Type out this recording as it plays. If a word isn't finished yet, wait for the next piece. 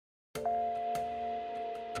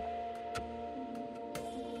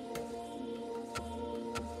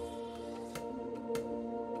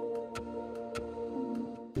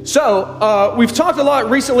We've talked a lot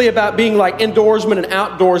recently about being like indoorsmen and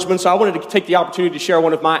outdoorsmen, so I wanted to take the opportunity to share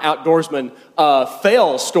one of my outdoorsman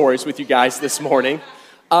fail stories with you guys this morning.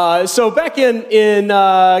 Back in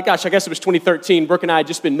I guess it was 2013, Brooke and I had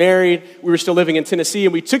just been married. We were still living in Tennessee,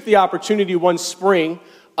 and we took the opportunity one spring,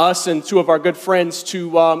 us and two of our good friends, to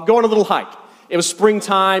go on a little hike. It was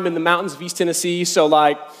springtime in the mountains of East Tennessee, so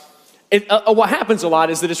what happens a lot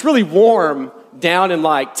is that it's really warm down in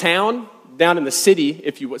town, down in the city,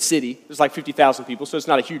 city. There's 50,000 people, so it's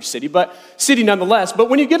not a huge city, but city nonetheless. But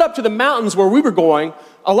when you get up to the mountains where we were going,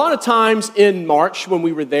 a lot of times in March when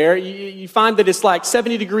we were there, you find that it's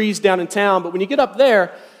 70 degrees down in town, but when you get up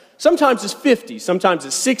there, sometimes it's 50, sometimes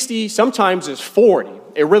it's 60, sometimes it's 40.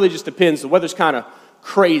 It really just depends. The weather's kind of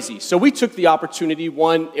crazy. So we took the opportunity.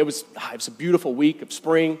 It was a beautiful week of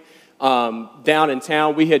spring down in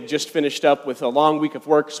town. We had just finished up with a long week of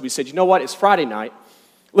work, so we said, you know what, it's Friday night.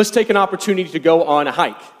 Let's take an opportunity to go on a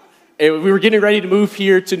hike. And we were getting ready to move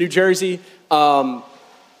here to New Jersey. And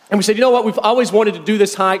we said, you know what, we've always wanted to do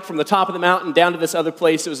this hike from the top of the mountain down to this other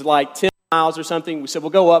place. It was 10 miles or something. We said,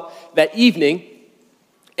 we'll go up that evening,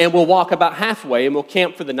 and we'll walk about halfway, and we'll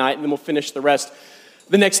camp for the night, and then we'll finish the rest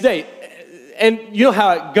the next day. And you know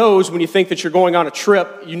how it goes when you think that you're going on a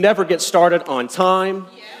trip. You never get started on time.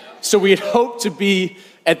 Yeah. So we had hoped to be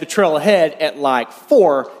at the trailhead at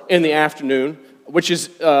 4 in the afternoon, which is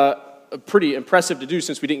pretty impressive to do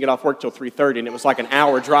since we didn't get off work till 3:30, and it was an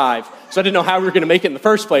hour drive. So I didn't know how we were going to make it in the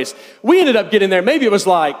first place. We ended up getting there. Maybe it was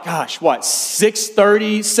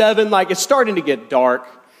 6:30, 7. It's starting to get dark.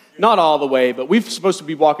 Not all the way, but we're supposed to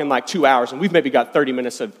be walking 2 hours, and we've maybe got 30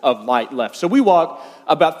 minutes of light left. So we walk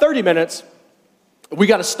about 30 minutes. We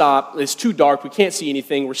got to stop. It's too dark. We can't see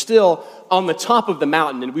anything. We're still on the top of the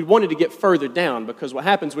mountain, and we wanted to get further down because what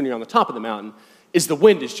happens when you're on the top of the mountain is the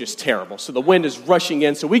wind is just terrible. So the wind is rushing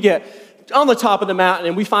in. So we get on the top of the mountain,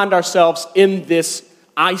 and we find ourselves in this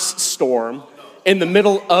ice storm in the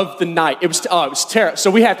middle of the night. It was terrible.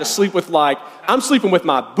 So we had to sleep with I'm sleeping with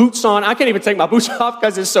my boots on. I can't even take my boots off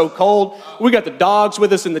because it's so cold. We got the dogs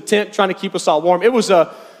with us in the tent trying to keep us all warm. It was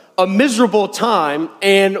a miserable time,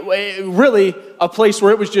 and really a place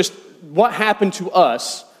where it was just what happened to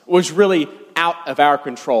us was really out of our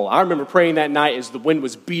control. I remember praying that night as the wind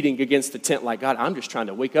was beating against the tent God, I'm just trying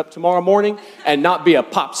to wake up tomorrow morning and not be a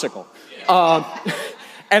popsicle.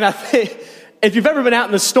 And I think if you've ever been out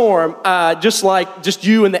in the storm, just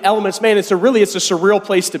you and the elements, man, it's a surreal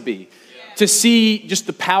place to be. To see just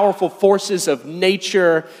the powerful forces of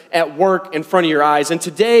nature at work in front of your eyes. And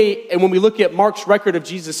today, and when we look at Mark's record of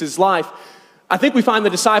Jesus' life, I think we find the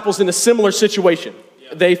disciples in a similar situation.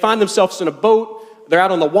 Yeah. They find themselves in a boat, they're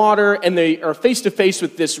out on the water, and they are face to face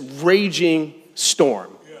with this raging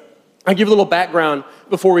storm. Yeah. I'll give you a little background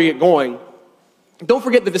before we get going. Don't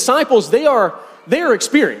forget the disciples, they are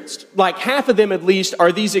experienced. Half of them at least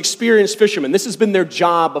are these experienced fishermen. This has been their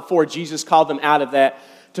job before Jesus called them out of that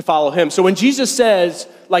to follow him. So when Jesus says,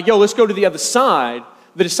 yo, let's go to the other side,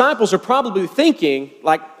 the disciples are probably thinking,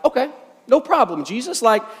 okay, no problem, Jesus.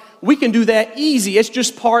 We can do that easy. It's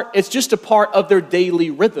just a part of their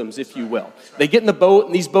daily rhythms, if you will. They get in the boat,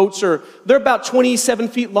 and these boats they're about 27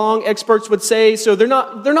 feet long, experts would say. So they're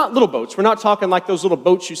not little boats. We're not talking like those little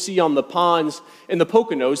boats you see on the ponds in the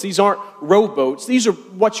Poconos. These aren't rowboats. These are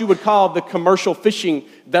what you would call the commercial fishing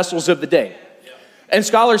vessels of the day. And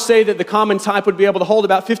scholars say that the common type would be able to hold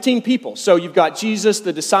about 15 people. So you've got Jesus,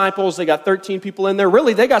 the disciples, they got 13 people in there.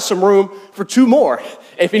 Really, they got some room for 2 more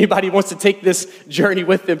if anybody wants to take this journey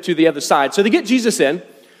with them to the other side. So they get Jesus in,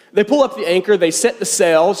 they pull up the anchor, they set the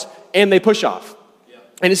sails, and they push off. Yeah.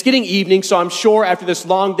 And it's getting evening, so I'm sure after this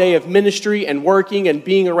long day of ministry and working and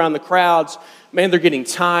being around the crowds, man, they're getting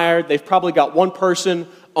tired. They've probably got one person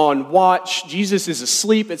on watch. Jesus is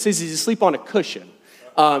asleep. It says he's asleep on a cushion.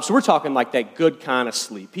 So we're talking that good kind of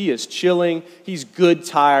sleep. He is chilling. He's good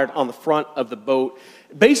tired on the front of the boat.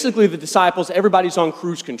 Basically, the disciples, everybody's on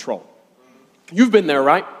cruise control. You've been there,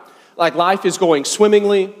 right? Life is going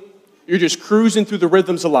swimmingly. You're just cruising through the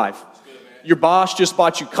rhythms of life. Your boss just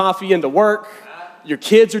bought you coffee into work. Your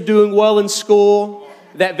kids are doing well in school.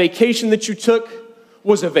 That vacation that you took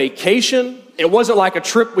was a vacation. It wasn't like a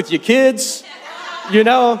trip with your kids.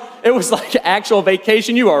 It was like an actual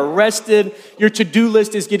vacation. You are rested. Your to-do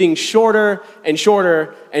list is getting shorter and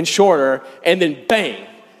shorter and shorter. And then bang,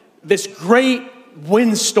 this great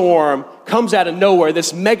windstorm comes out of nowhere.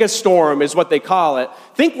 This mega storm is what they call it.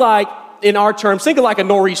 Think in our terms, think of a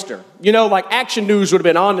nor'easter. Action News would have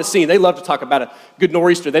been on the scene. They love to talk about a good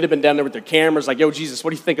nor'easter. They'd have been down there with their cameras yo, Jesus,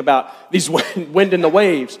 what do you think about these wind and the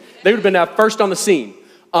waves? They would have been out first on the scene.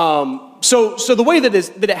 So the way that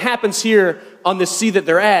it happens here on this sea that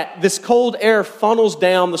they're at, this cold air funnels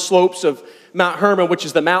down the slopes of Mount Hermon, which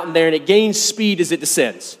is the mountain there, and it gains speed as it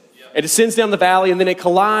descends. It descends down the valley, and then it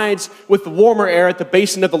collides with the warmer air at the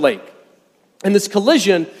basin of the lake. And this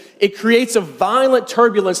collision, it creates a violent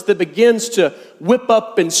turbulence that begins to whip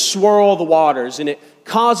up and swirl the waters, and it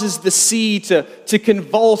causes the sea to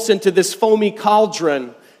convulse into this foamy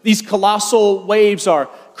cauldron. These colossal waves are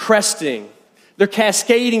cresting. They're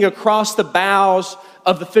cascading across the bows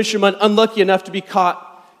of the fishermen, unlucky enough to be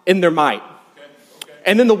caught in their might.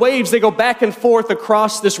 And then the waves, they go back and forth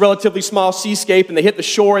across this relatively small seascape, and they hit the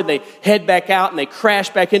shore, and they head back out, and they crash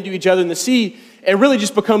back into each other in the sea. It really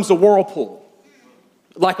just becomes a whirlpool,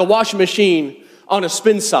 like a washing machine on a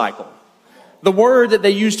spin cycle. The word that they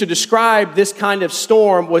used to describe this kind of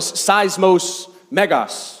storm was seismos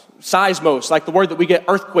megas, seismos, like the word that we get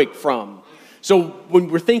earthquake from. So when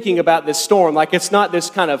we're thinking about this storm, like it's not this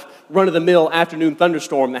kind of run-of-the-mill afternoon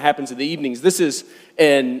thunderstorm that happens in the evenings. This is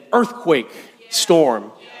an earthquake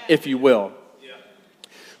storm, if you will.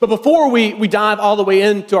 But before we dive all the way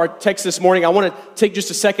into our text this morning, I want to take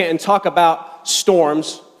just a second and talk about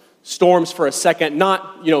storms for a second,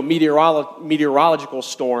 not meteorological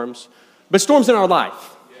storms, but storms in our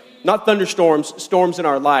life. Not thunderstorms, storms in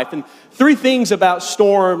our life. And three things about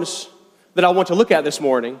storms that I want to look at this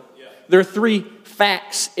morning. There are three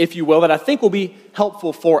facts, if you will, that I think will be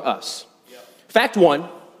helpful for us. Fact one,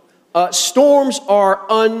 storms are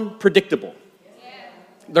unpredictable.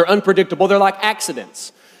 They're unpredictable. They're like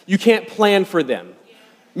accidents. You can't plan for them.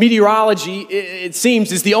 Meteorology, it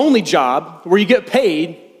seems, is the only job where you get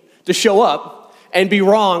paid to show up and be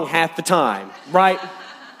wrong half the time, right?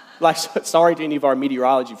 Like, sorry to any of our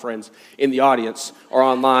meteorology friends in the audience or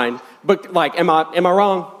online, but like, am I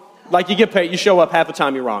wrong? Like, you get paid, you show up half the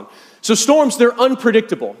time, you're wrong. So storms, they're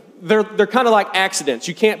unpredictable. They're kind of like accidents.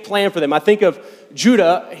 You can't plan for them. I think of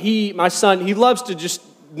Judah, my son, he loves to just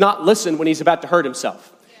not listen when he's about to hurt himself.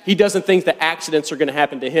 He doesn't think that accidents are going to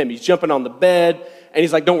happen to him. He's jumping on the bed, and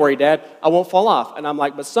he's like, don't worry, Dad, I won't fall off. And I'm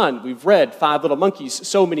like, but son, we've read Five Little Monkeys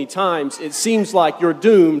so many times, it seems like you're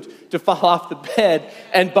doomed to fall off the bed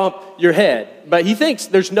and bump your head. But he thinks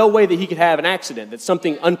there's no way that he could have an accident, that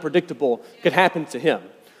something unpredictable could happen to him.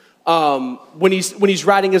 When he's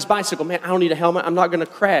riding his bicycle, man, I don't need a helmet. I'm not going to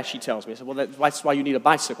crash, he tells me. I said, well, that's why you need a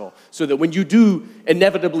bicycle, so that when you do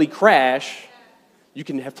inevitably crash, you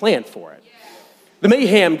can have planned for it. The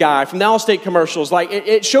Mayhem guy from the Allstate commercials, like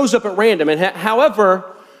it shows up at random. And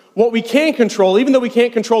however, what we can control, even though we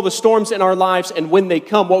can't control the storms in our lives and when they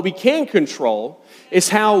come, what we can control is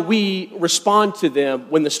how we respond to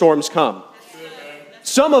them when the storms come.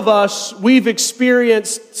 Some of us, we've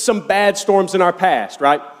experienced some bad storms in our past,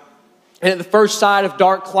 right? And at the first sight of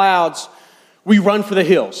dark clouds, we run for the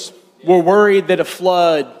hills. We're worried that a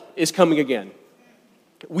flood is coming again.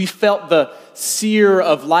 We felt the sear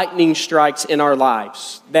of lightning strikes in our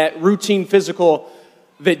lives, that routine physical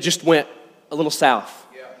that just went a little south.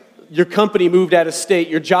 Your company moved out of state,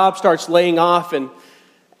 your job starts laying off, and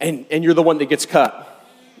you're the one that gets cut.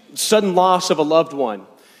 Sudden loss of a loved one.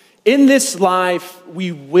 In this life,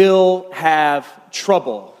 we will have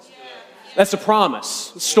trouble. That's a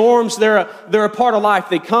promise. Storms, they're a part of life.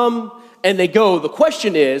 They come and they go. The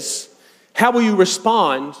question is, how will you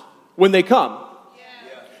respond when they come?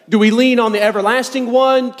 Do we lean on the everlasting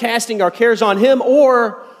one, casting our cares on him,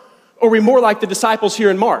 or are we more like the disciples here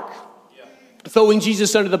in Mark, throwing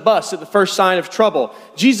Jesus under the bus at the first sign of trouble?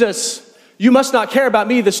 Jesus, you must not care about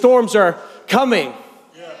me. The storms are coming.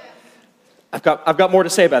 I've got more to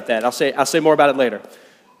say about that. I'll say more about it later.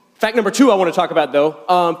 Fact number two I want to talk about,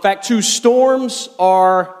 though. Fact two, storms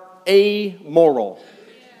are amoral.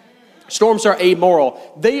 Storms are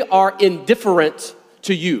amoral. They are indifferent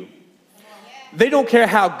to you. They don't care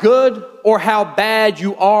how good or how bad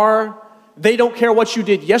you are. They don't care what you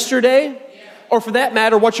did yesterday, or for that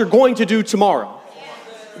matter, what you're going to do tomorrow.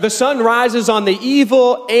 The sun rises on the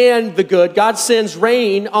evil and the good. God sends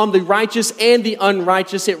rain on the righteous and the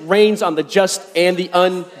unrighteous. It rains on the just and the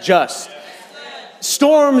unjust.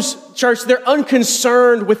 Storms, church, they're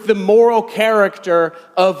unconcerned with the moral character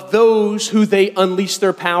of those who they unleash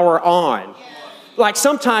their power on. Like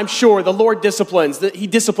sometimes, sure, the Lord disciplines. He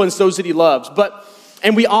disciplines those that he loves.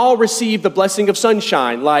 And we all receive the blessing of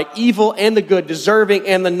sunshine, like evil and the good, deserving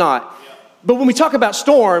and the not. But when we talk about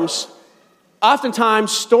storms,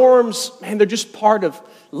 oftentimes storms, man, they're just part of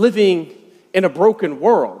living in a broken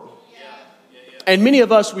world. And many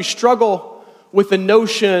of us, we struggle with the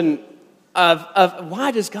notion of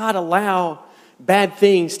why does God allow bad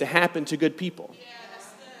things to happen to good people?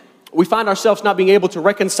 We find ourselves not being able to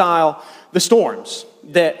reconcile the storms.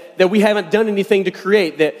 that we haven't done anything to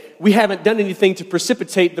create, that we haven't done anything to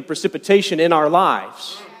precipitate the precipitation in our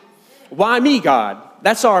lives. Why me, God?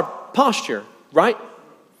 That's our posture, right?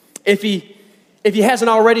 If he hasn't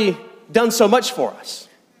already done so much for us.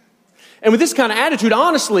 And with this kind of attitude,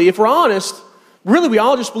 honestly, if we're honest, really we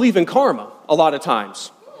all just believe in karma a lot of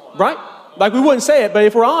times, right? Like we wouldn't say it, but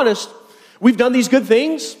if we're honest, we've done these good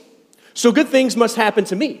things, so good things must happen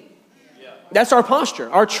to me. That's our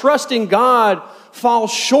posture. Our trust in God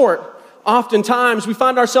falls short. Oftentimes, we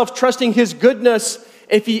find ourselves trusting his goodness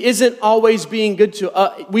if he isn't always being good to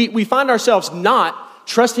us. We find ourselves not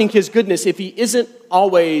trusting his goodness if he isn't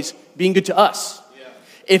always being good to us.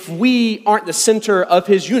 If we aren't the center of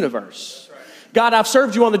his universe. God, I've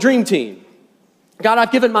served you on the dream team. God,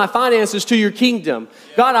 I've given my finances to your kingdom.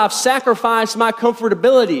 God, I've sacrificed my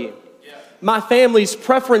comfortability, my family's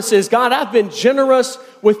preferences. God, I've been generous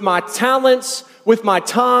with my talents, with my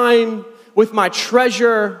time, with my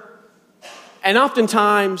treasure. And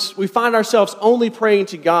oftentimes, we find ourselves only praying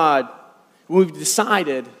to God when we've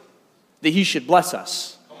decided that he should bless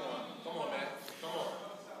us. Come on, man. Come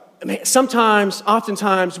on.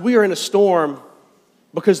 Oftentimes, we are in a storm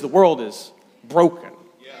because the world is broken.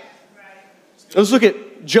 Let's look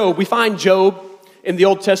at Job. We find Job in the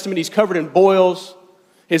Old Testament. He's covered in boils.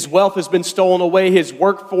 His wealth has been stolen away. His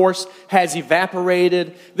workforce has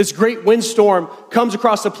evaporated. This great windstorm comes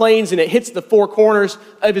across the plains and it hits the four corners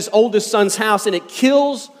of his oldest son's house and it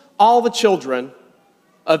kills all the children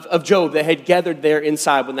of Job that had gathered there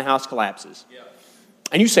inside when the house collapses. Yeah.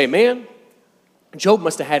 And you say, man, Job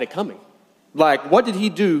must have had it coming. Like, what did he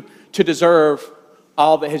do to deserve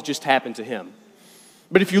all that has just happened to him?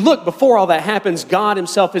 But if you look, before all that happens, God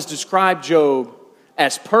himself has described Job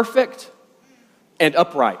as perfect and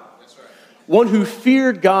upright. That's right. One who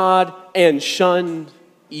feared God and shunned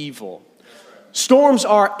evil. Right. Storms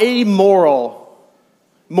are amoral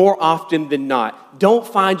more often than not. Don't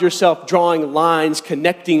find yourself drawing lines,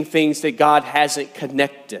 connecting things that God hasn't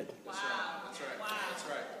connected. Wow. That's right. That's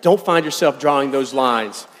right. Don't find yourself drawing those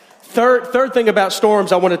lines. Third thing about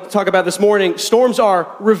storms I want to talk about this morning, storms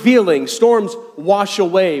are revealing. Storms wash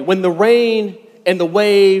away. When the rain and the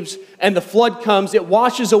waves and the flood comes, it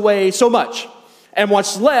washes away so much. And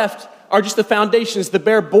what's left are just the foundations, the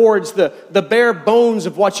bare boards, the bare bones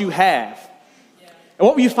of what you have. Yeah. And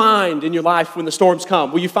what will you find in your life when the storms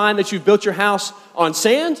come? Will you find that you've built your house on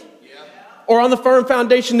sand or on the firm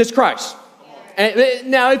foundation that's Christ? And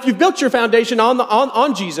now, if you've built your foundation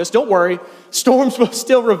on Jesus, don't worry. Storms will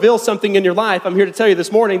still reveal something in your life. I'm here to tell you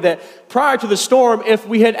this morning that prior to the storm, if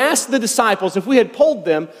we had asked the disciples, if we had polled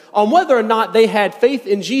them on whether or not they had faith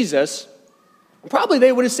in Jesus, probably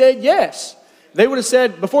they would have said yes. They would have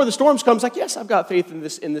said, before the storms comes, like, yes, I've got faith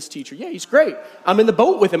in this teacher. Yeah, he's great. I'm in the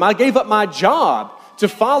boat with him. I gave up my job to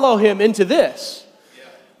follow him into this.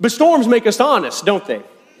 But storms make us honest, don't they?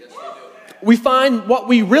 We find what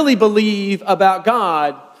we really believe about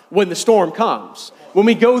God when the storm comes. When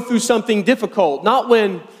we go through something difficult, not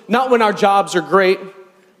when our jobs are great,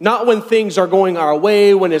 not when things are going our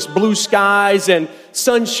way, when it's blue skies and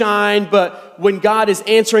sunshine, but when God is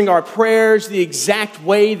answering our prayers the exact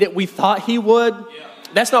way that we thought he would. Yeah.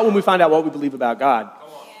 That's not when we find out what we believe about God.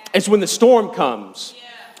 It's when the storm comes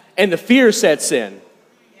and the fear sets in.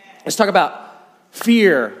 Let's talk about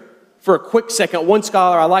fear for a quick second. One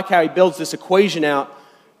scholar, I like how he builds this equation out.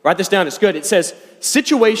 Write this down, it's good. It says,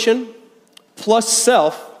 situation plus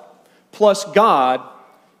self plus God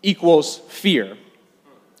equals fear.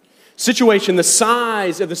 Situation, the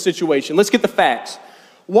size of the situation. Let's get the facts.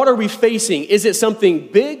 What are we facing? Is it something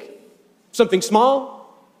big? Something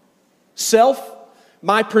small? Self?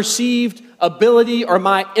 My perceived ability or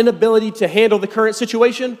my inability to handle the current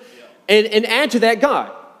situation? And add to that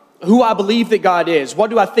God. Who I believe that God is. What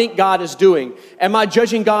do I think God is doing? Am I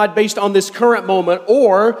judging God based on this current moment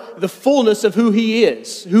or the fullness of who he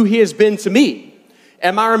is, who he has been to me?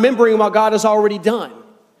 Am I remembering what God has already done?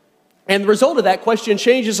 And the result of that question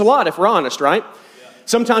changes a lot if we're honest, right? Yeah.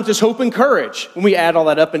 Sometimes it's hope and courage when we add all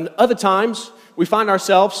that up. And other times we find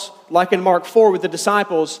ourselves, like in Mark 4 with the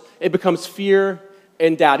disciples, it becomes fear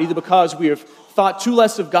and doubt, either because we have thought too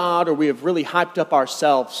less of God or we have really hyped up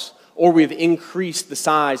ourselves or we've increased the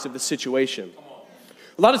size of the situation.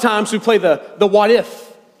 A lot of times we play the what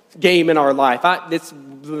if game in our life. It's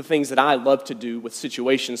one of the things that I love to do with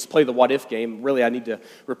situations, play the what if game. Really, I need to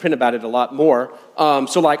repent about it a lot more.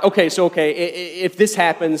 If this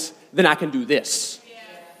happens, then I can do this.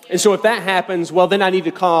 And so if that happens, well, then I need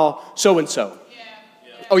to call so-and-so.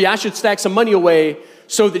 Oh yeah, I should stack some money away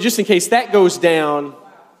so that just in case that goes down,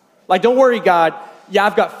 like, don't worry, God. Yeah,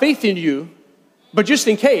 I've got faith in you. But just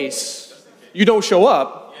in case you don't show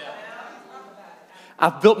up,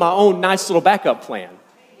 I've built my own nice little backup plan.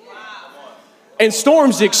 And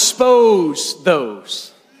storms expose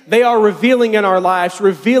those. They are revealing in our lives,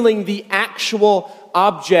 revealing the actual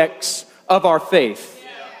objects of our faith.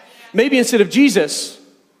 Maybe instead of Jesus,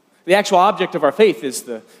 the actual object of our faith is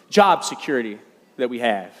the job security that we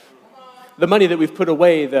have, the money that we've put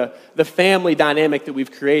away, the family dynamic that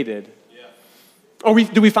we've created. Or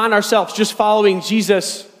do we find ourselves just following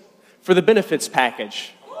Jesus for the benefits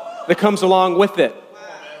package that comes along with it?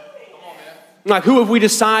 Like, who have we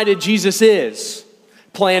decided Jesus is?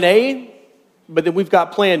 Plan A, but then we've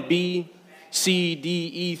got plan B, C, D,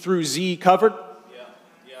 E through Z covered.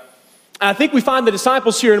 And I think we find the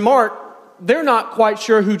disciples here in Mark, they're not quite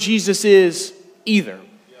sure who Jesus is either.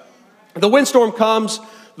 The windstorm comes,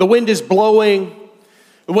 the wind is blowing,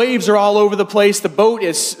 the waves are all over the place, the boat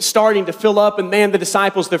is starting to fill up, and man, the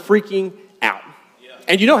disciples, they're freaking out.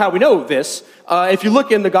 And you know how we know this. If you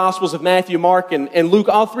look in the Gospels of Matthew, Mark, and Luke,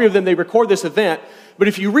 all three of them, they record this event. But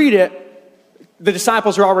if you read it, the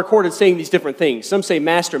disciples are all recorded saying these different things. Some say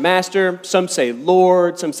master, master. Some say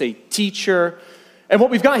Lord. Some say teacher. And what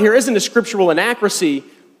we've got here isn't a scriptural inaccuracy.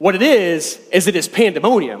 What it is it is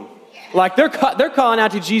pandemonium. Like they're calling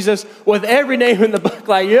out to Jesus with every name in the book.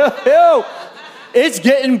 Like, yo, it's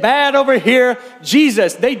getting bad over here.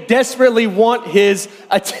 Jesus, they desperately want his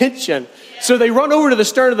attention. So they run over to the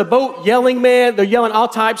stern of the boat, yelling, man. They're yelling all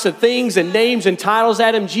types of things and names and titles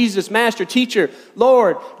at him. Jesus, Master, Teacher,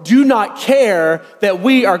 Lord, do not care that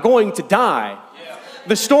we are going to die. Yeah.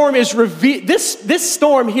 The storm is this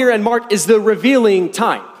storm here in Mark is the revealing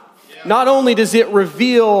type. Yeah. Not only does it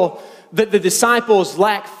reveal that the disciples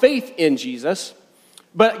lack faith in Jesus,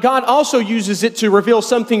 but God also uses it to reveal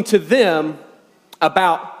something to them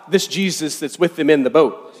about this Jesus that's with them in the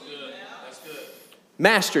boat.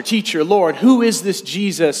 Master, teacher, Lord, who is this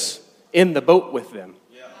Jesus in the boat with them?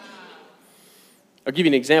 Yeah. I'll give you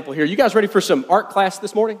an example here. You guys ready for some art class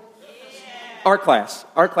this morning? Yeah. Art class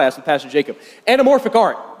with Pastor Jacob. Anamorphic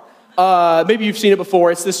art. Maybe you've seen it before.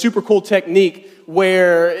 It's this super cool technique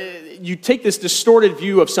where you take this distorted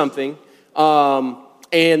view of something,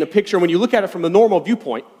 and the picture, when you look at it from a normal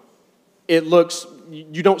viewpoint,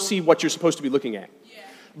 you don't see what you're supposed to be looking at. Yeah.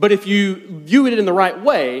 But if you view it in the right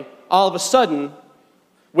way, all of a sudden,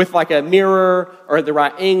 with like a mirror or the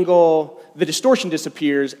right angle, the distortion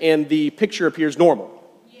disappears and the picture appears normal.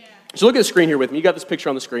 Yeah. So look at the screen here with me. You got this picture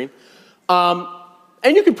on the screen.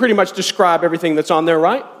 And you can pretty much describe everything that's on there,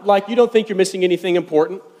 right? Like you don't think you're missing anything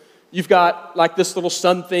important. You've got like this little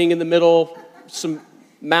sun thing in the middle, some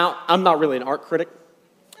mount. I'm not really an art critic,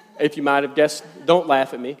 if you might have guessed. Don't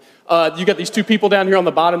laugh at me. You got these two people down here on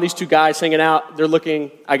the bottom, these two guys hanging out. They're looking,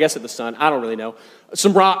 I guess, at the sun. I don't really know.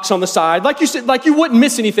 Some rocks on the side. Like you said, like you wouldn't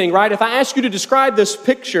miss anything, right? If I asked you to describe this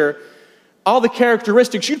picture, all the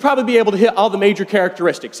characteristics, you'd probably be able to hit all the major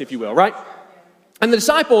characteristics, if you will, right? And the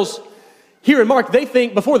disciples here in Mark, they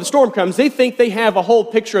think, before the storm comes, they think they have a whole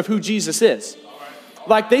picture of who Jesus is.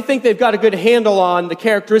 Like they think they've got a good handle on the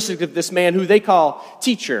characteristics of this man who they call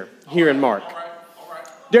teacher here in Mark.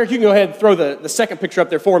 Derek, you can go ahead and throw the second picture up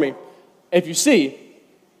there for me. If you see,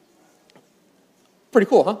 pretty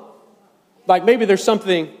cool, huh? Like maybe there's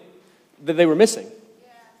something that they were missing. Yeah.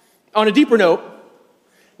 On a deeper note,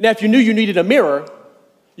 now if you knew you needed a mirror,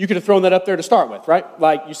 you could have thrown that up there to start with, right?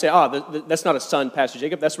 Like you say, that's not a sun, Pastor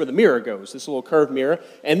Jacob. That's where the mirror goes, this little curved mirror.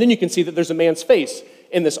 And then you can see that there's a man's face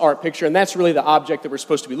in this art picture, and that's really the object that we're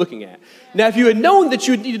supposed to be looking at. Now, if you had known that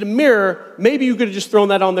you needed a mirror, maybe you could have just thrown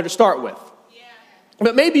that on there to start with. Yeah.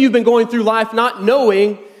 But maybe you've been going through life not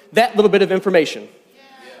knowing that little bit of information.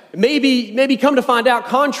 Maybe come to find out,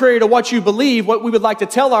 contrary to what you believe, what we would like to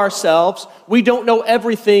tell ourselves, we don't know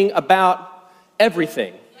everything about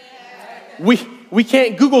everything. We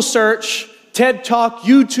can't Google search, TED Talk,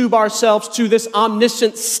 YouTube ourselves to this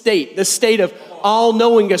omniscient state, this state of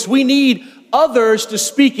all-knowingness. We need others to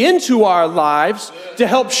speak into our lives to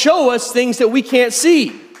help show us things that we can't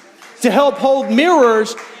see, to help hold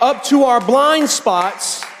mirrors up to our blind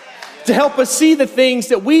spots, to help us see the things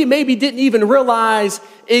that we maybe didn't even realize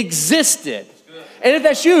existed. And if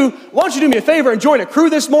that's you, why don't you do me a favor and join a crew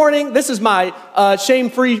this morning? This is my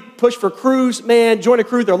shame-free push for crews. Man, join a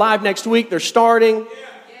crew. They're live next week. They're starting.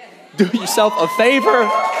 Do yourself a favor.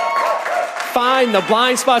 Find the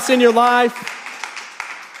blind spots in your life.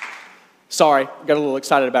 Sorry, got a little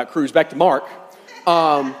excited about crews. Back to Mark.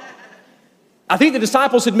 I think the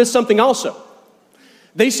disciples had missed something also.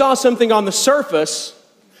 They saw something on the surface,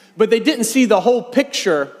 but they didn't see the whole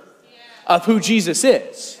picture of who Jesus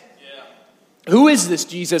is. Yeah. Who is this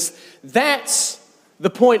Jesus? That's the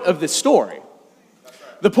point of this story. Right.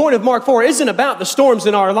 The point of Mark 4 isn't about the storms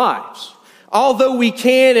in our lives. although we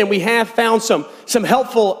can and we have found some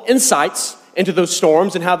helpful insights into those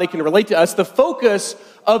storms and how they can relate to us, the focus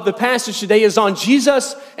of the passage today is on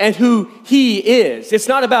Jesus and who he is. It's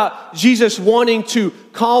not about Jesus wanting to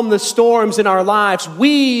calm the storms in our lives.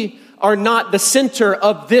 We are not the center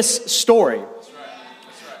of this story. That's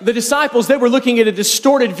right. The disciples, they were looking at a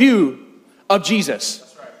distorted view of Jesus.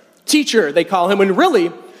 That's right. Teacher, they call him, when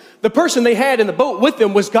really the person they had in the boat with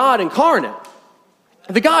them was God incarnate.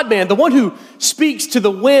 The God-man, the one who speaks to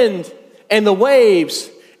the wind and the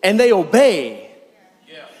waves and they obey.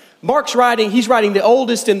 Mark's writing, he's writing the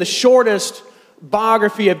oldest and the shortest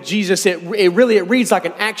biography of Jesus. It reads like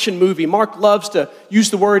an action movie. Mark loves to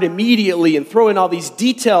use the word immediately and throw in all these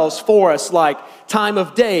details for us, like time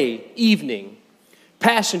of day, evening,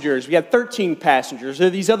 passengers. We had 13 passengers. There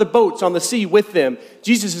are these other boats on the sea with them.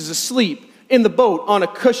 Jesus is asleep in the boat on a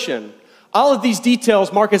cushion. All of these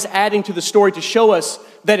details Mark is adding to the story to show us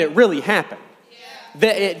that it really happened.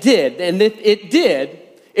 That it did. And if it did,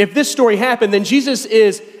 if this story happened, then Jesus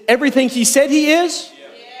is everything he said he is.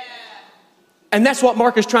 And that's what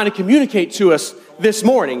Mark is trying to communicate to us this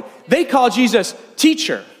morning. They call Jesus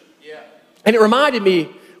teacher. And it reminded me,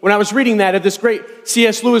 when I was reading that, of this great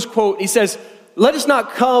C.S. Lewis quote. He says, "Let us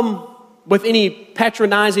not come with any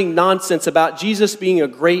patronizing nonsense about Jesus being a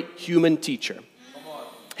great human teacher.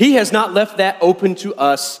 He has not left that open to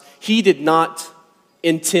us. He did not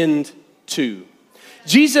intend to."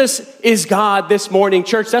 Jesus is God this morning,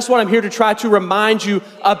 church. That's what I'm here to try to remind you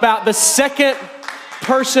about, the second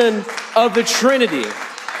person of the Trinity.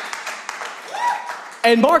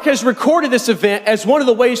 And Mark has recorded this event as one of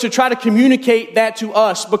the ways to try to communicate that to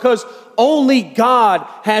us, because only God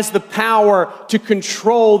has the power to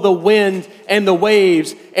control the wind and the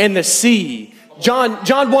waves and the sea. John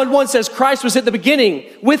 1:1 says Christ was at the beginning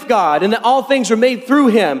with God and that all things were made through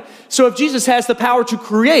him. So if Jesus has the power to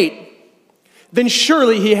create, then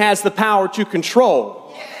surely he has the power to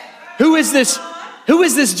control. Who is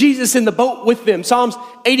this Jesus in the boat with them? Psalms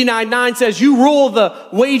 89:9 says, "You rule the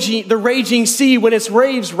raging sea. When its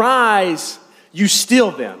waves rise, you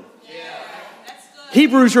still them."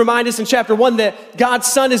 Hebrews remind us in chapter 1 that God's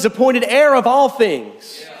Son is appointed heir of all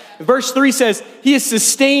things. Verse 3 says, he is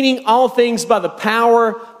sustaining all things by the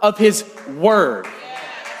power of his word.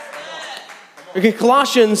 In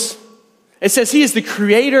Colossians, it says he is the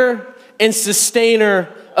creator and sustainer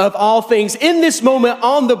of all things. In this moment,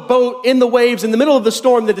 on the boat, in the waves, in the middle of the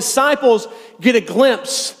storm, the disciples get a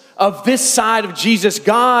glimpse of this side of Jesus,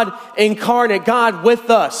 God incarnate, God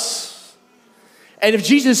with us. And if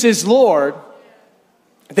Jesus is Lord,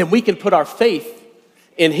 then we can put our faith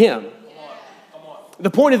in him. The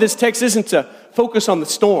point of this text isn't to focus on the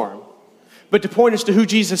storm, but to point us to who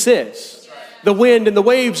Jesus is. The wind and the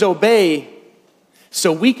waves obey,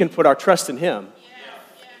 so we can put our trust in him.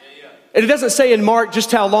 And it doesn't say in Mark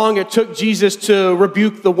just how long it took Jesus to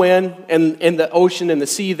rebuke the wind and the ocean and the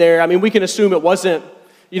sea there. I mean, we can assume it wasn't,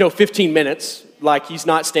 15 minutes. Like, he's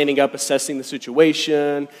not standing up assessing the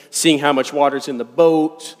situation, seeing how much water's in the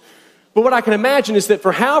boat. But what I can imagine is that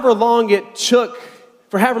for however long it took,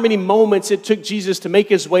 for however many moments it took Jesus to make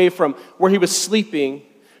his way from where he was sleeping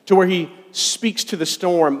to where he speaks to the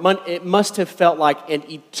storm, it must have felt like an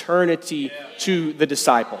eternity to the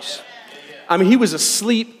disciples. I mean, he was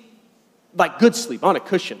asleep, like good sleep, on a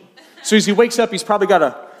cushion. So as he wakes up, he's probably got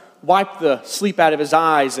to wipe the sleep out of his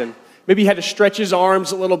eyes, and maybe he had to stretch his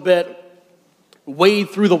arms a little bit, wade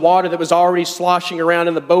through the water that was already sloshing around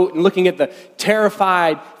in the boat, and looking at the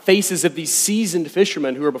terrified faces of these seasoned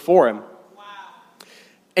fishermen who are before him. Wow.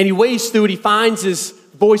 And he wades through it, he finds his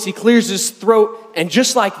voice, he clears his throat, and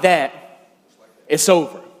just like that, it's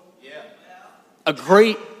over. Yeah. A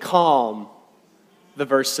great calm, the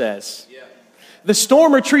verse says. Yeah. The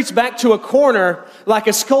storm retreats back to a corner like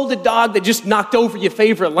a scolded dog that just knocked over your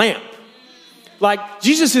favorite lamp. Like,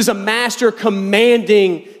 Jesus is a master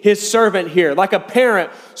commanding his servant here, like a parent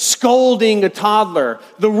scolding a toddler.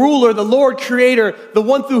 The ruler, the Lord creator, the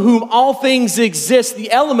one through whom all things exist, the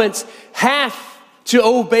elements have to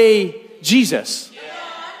obey Jesus.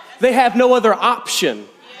 They have no other option.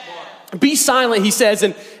 Be silent, he says,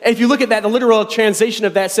 and if you look at that, the literal translation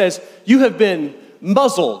of that says, you have been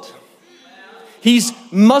muzzled. He's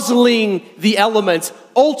muzzling the elements,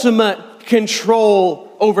 ultimate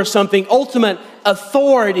control over something, ultimate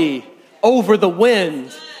authority over the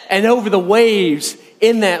wind and over the waves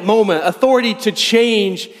in that moment, authority to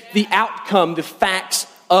change the outcome, the facts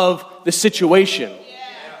of the situation.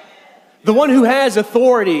 The one who has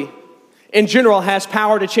authority in general has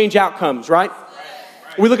power to change outcomes, right?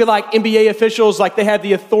 We look at like NBA officials, like they have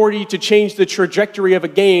the authority to change the trajectory of a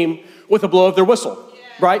game with a blow of their whistle,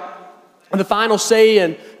 right? And the final say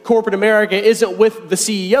in corporate America isn't with the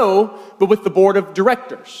CEO, but with the board of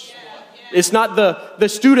directors. It's not the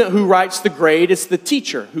student who writes the grade, it's the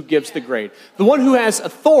teacher who gives the grade. The one who has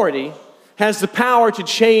authority has the power to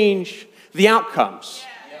change the outcomes.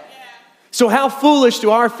 So how foolish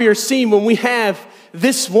do our fears seem when we have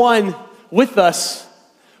this one with us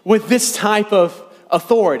with this type of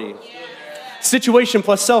authority? Situation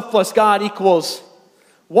plus self plus God equals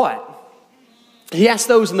what? He asked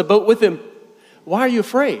those in the boat with him, why are you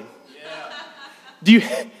afraid? Do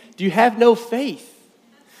you have no faith?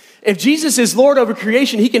 If Jesus is Lord over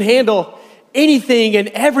creation, he can handle anything and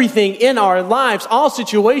everything in our lives, all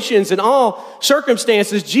situations and all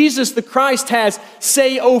circumstances. Jesus the Christ has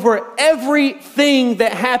say over everything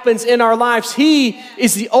that happens in our lives. He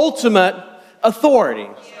is the ultimate authority.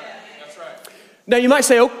 That's right. Now you might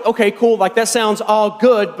say, okay, cool, like that sounds all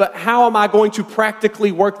good, but how am I going to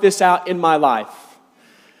practically work this out in my life?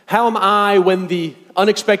 How am I, when the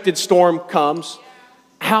unexpected storm comes,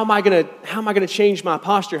 how am I going to change my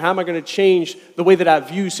posture? How am I going to change the way that I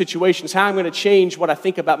view situations? How am I going to change what I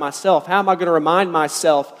think about myself? How am I going to remind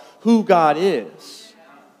myself who God is?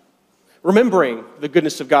 Remembering the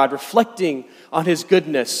goodness of God, reflecting on his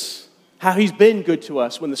goodness, how he's been good to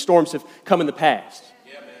us when the storms have come in the past.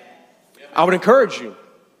 I would encourage you,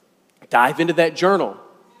 dive into that journal.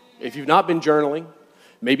 If you've not been journaling,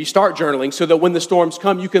 maybe start journaling so that when the storms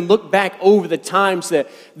come, you can look back over the times that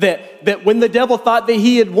when the devil thought that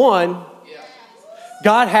he had won,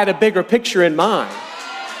 God had a bigger picture in mind.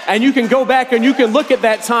 And you can go back and you can look at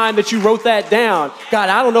that time that you wrote that down. God,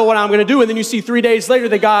 I don't know what I'm going to do. And then you see 3 days later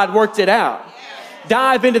that God worked it out.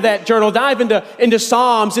 Dive into that journal. Dive into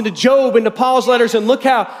Psalms, into Job, into Paul's letters, and look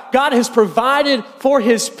how God has provided for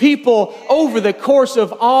his people over the course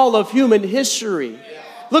of all of human history.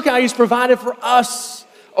 Look how he's provided for us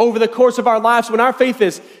over the course of our lives. When our faith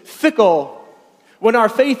is fickle, when our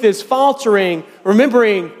faith is faltering,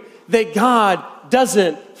 remembering that God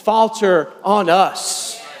doesn't falter on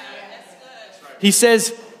us. He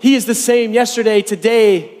says he is the same yesterday,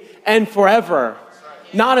 today, and forever.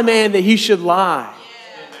 Not a man that he should lie.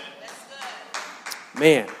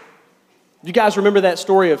 Man, you guys remember that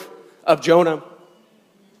story of Jonah?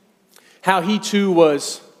 How he too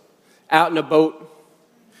was out in a boat,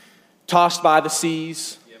 tossed by the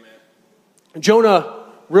seas. Jonah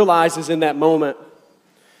realizes in that moment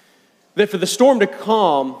that for the storm to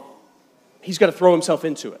calm, he's got to throw himself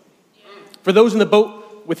into it. For those in the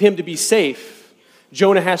boat with him to be safe,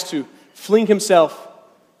 Jonah has to fling himself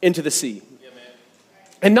into the sea.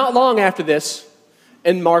 And not long after this,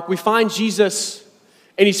 in Mark, we find Jesus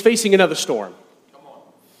and he's facing another storm.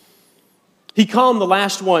 He calmed the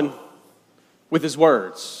last one with his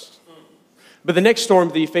words. But the next storm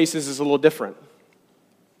that he faces is a little different.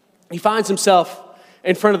 He finds himself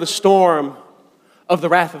in front of the storm of the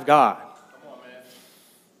wrath of God.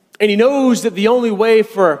 And he knows that the only way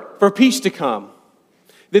for peace to come,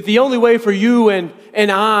 that the only way for you and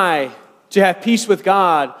I to have peace with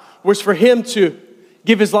God was for him to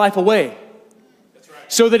give his life away.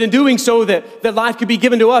 So that in doing so, that life could be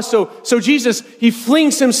given to us. So Jesus, he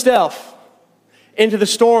flings himself into the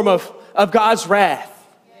storm of God's wrath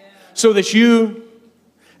so that you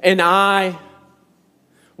and I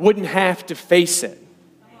wouldn't have to face it.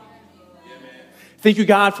 Thank you,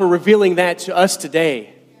 God, for revealing that to us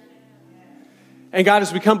today. And God,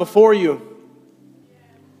 as we come before you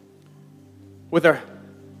with our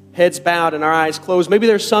heads bowed and our eyes closed, maybe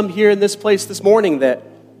there's some here in this place this morning that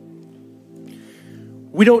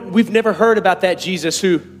we've never heard about that Jesus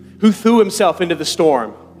who threw himself into the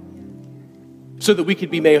storm so that we could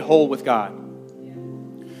be made whole with God.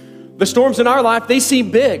 The storms in our life, they seem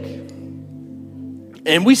big.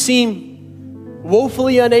 And we seem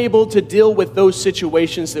woefully unable to deal with those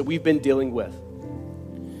situations that we've been dealing with.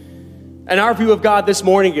 And our view of God this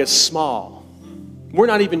morning is small. We're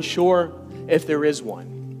not even sure if there is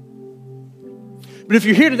one. But if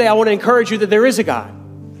you're here today, I want to encourage you that there is a God.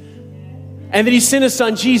 And that he sent his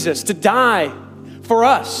son Jesus to die for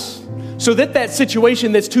us. So that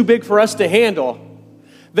situation that's too big for us to handle,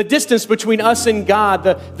 the distance between us and God,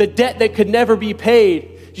 the debt that could never be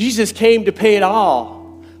paid, Jesus came to pay it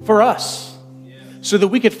all for us so that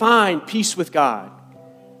we could find peace with God.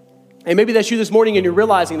 And maybe that's you this morning and you're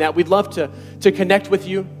realizing that. We'd love to connect with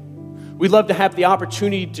you. We'd love to have the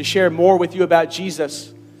opportunity to share more with you about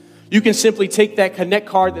Jesus. You can simply take that Connect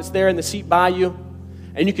card that's there in the seat by you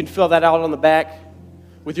and you can fill that out on the back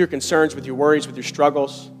with your concerns, with your worries, with your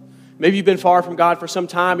struggles. Maybe you've been far from God for some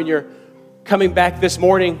time and you're coming back this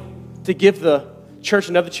morning to give the church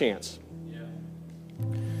another chance.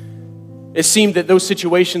 It seemed that those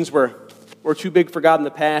situations were too big for God in the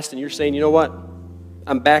past, and you're saying, you know what?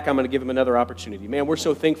 I'm back. I'm going to give him another opportunity. Man, we're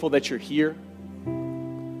so thankful that you're here.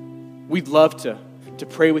 We'd love to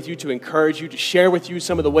pray with you, to encourage you, to share with you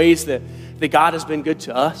some of the ways that God has been good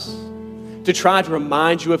to us, to try to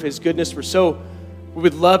remind you of his goodness. We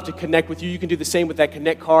would love to connect with you. You can do the same with that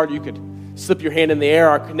Connect card. You could slip your hand in the air.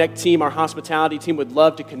 Our Connect team, our hospitality team would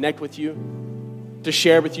love to connect with you, to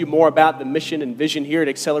share with you more about the mission and vision here at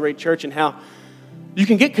Accelerate Church and how you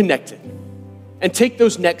can get connected and take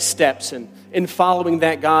those next steps in following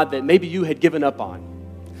that God that maybe you had given up on,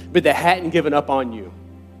 but that hadn't given up on you.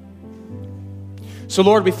 So,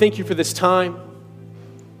 Lord, we thank you for this time.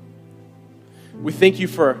 We thank you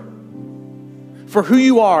for who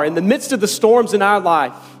you are in the midst of the storms in our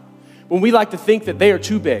life, when we like to think that they are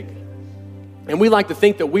too big, and we like to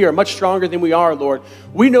think that we are much stronger than we are, Lord.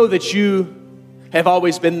 We know that you have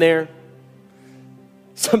always been there,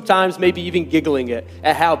 sometimes maybe even giggling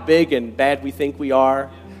at how big and bad we think we are,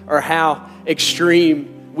 or how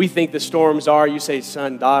extreme we think the storms are. You say,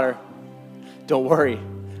 son, daughter, don't worry.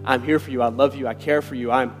 I'm here for you. I love you. I care for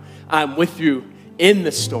you. I'm with you in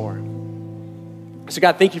the storm. So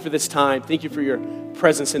God, thank you for this time. Thank you for your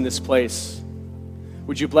presence in this place.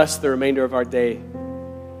 Would you bless the remainder of our day?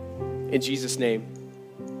 In Jesus' name,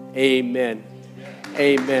 amen.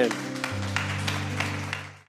 Amen.